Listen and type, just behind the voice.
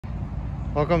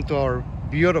Welcome to our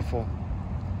beautiful,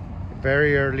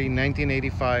 very early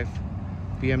 1985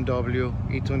 BMW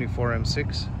E24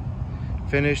 M6,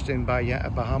 finished in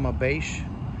Bahama beige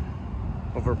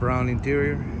over brown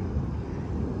interior.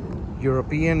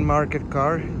 European market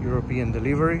car, European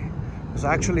delivery. It was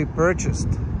actually purchased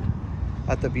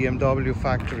at the BMW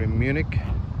Factory in Munich,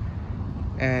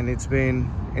 and it's been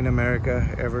in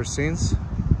America ever since.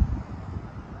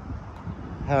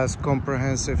 Has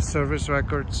comprehensive service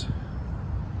records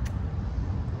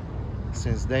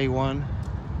since day one.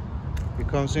 It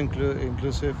comes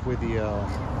inclusive with the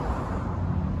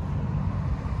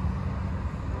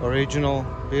original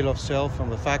bill of sale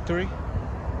from the factory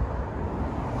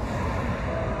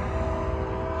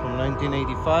from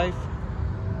 1985.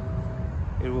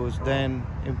 It was then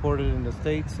imported in the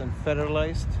States and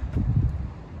federalized.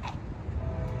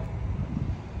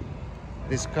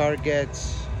 This car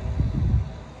gets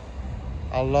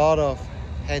a lot of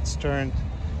heads turned.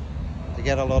 I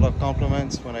get a lot of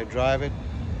compliments when I drive it.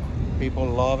 People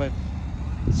love it.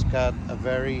 It's got a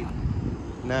very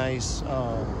nice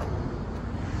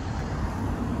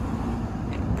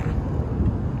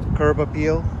curb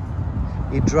appeal.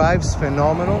 It drives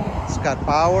phenomenal. It's got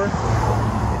power.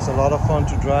 It's a lot of fun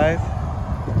to drive.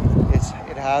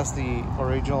 It has the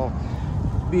original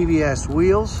BBS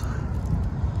wheels.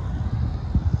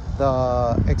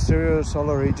 The exterior is all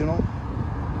original.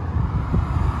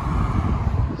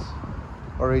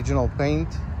 Original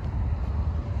paint.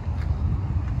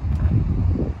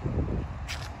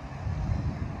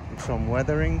 Some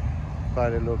weathering,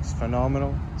 but it looks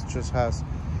phenomenal. It just has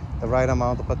the right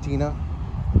amount of patina.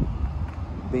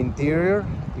 The interior,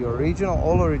 the original,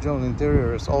 all original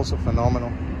interior is also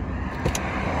phenomenal.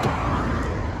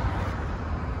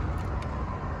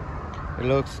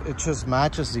 It just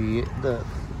matches the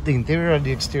interior and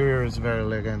the exterior is very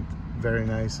elegant, very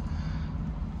nice.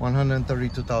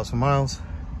 132,000 miles.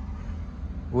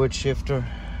 Wood shifter,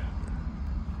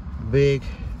 big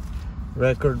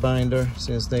record binder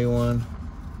since day one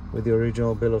with the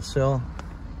original bill of sale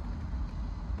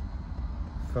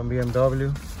from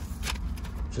BMW,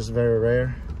 which is very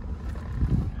rare.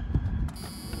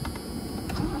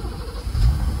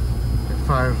 It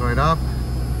fires right up,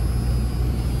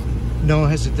 no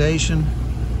hesitation.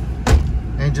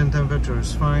 Engine temperature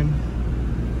is fine.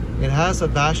 It has a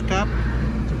dash cap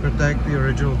to protect the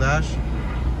original dash.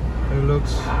 It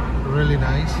looks really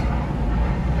nice.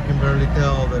 You can barely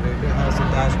tell that it has a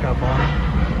dash cap on.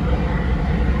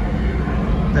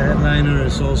 The headliner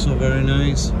is also very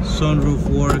nice. Sunroof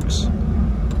works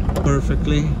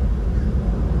perfectly.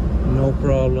 No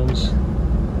problems.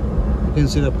 You can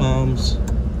see the palms.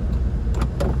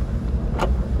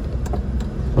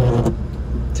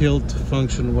 Tilt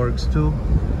function works too.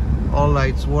 All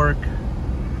lights work.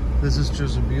 This is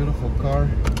just a beautiful car.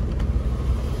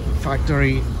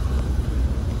 Factory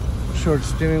short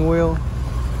steering wheel,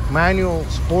 manual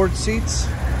sport seats,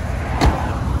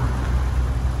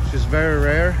 which is very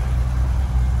rare.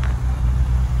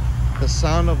 The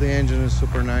sound of the engine is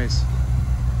super nice.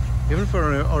 Even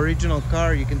for an original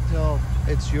car, you can tell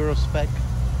it's Euro Spec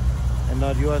and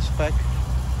not US Spec.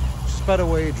 Just by the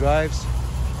way it drives,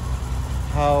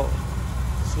 how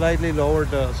slightly lower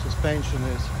the suspension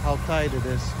is, how tight it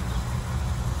is.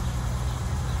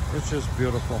 It's just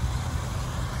beautiful.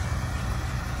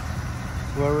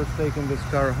 Whoever's taking this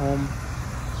car home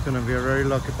is going to be a very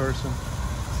lucky person.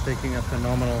 It's taking a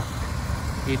phenomenal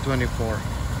E24.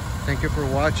 Thank you for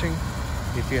watching.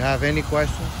 If you have any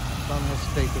questions, don't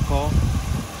hesitate to call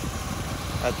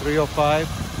at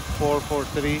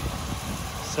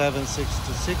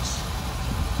 305-443-7626.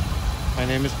 My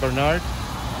name is Bernard.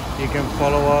 You can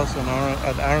follow us on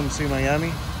at RMC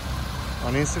Miami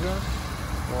on Instagram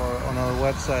or on our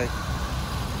website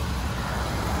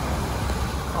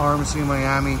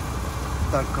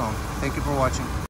rmcmiami.com. Thank you for watching.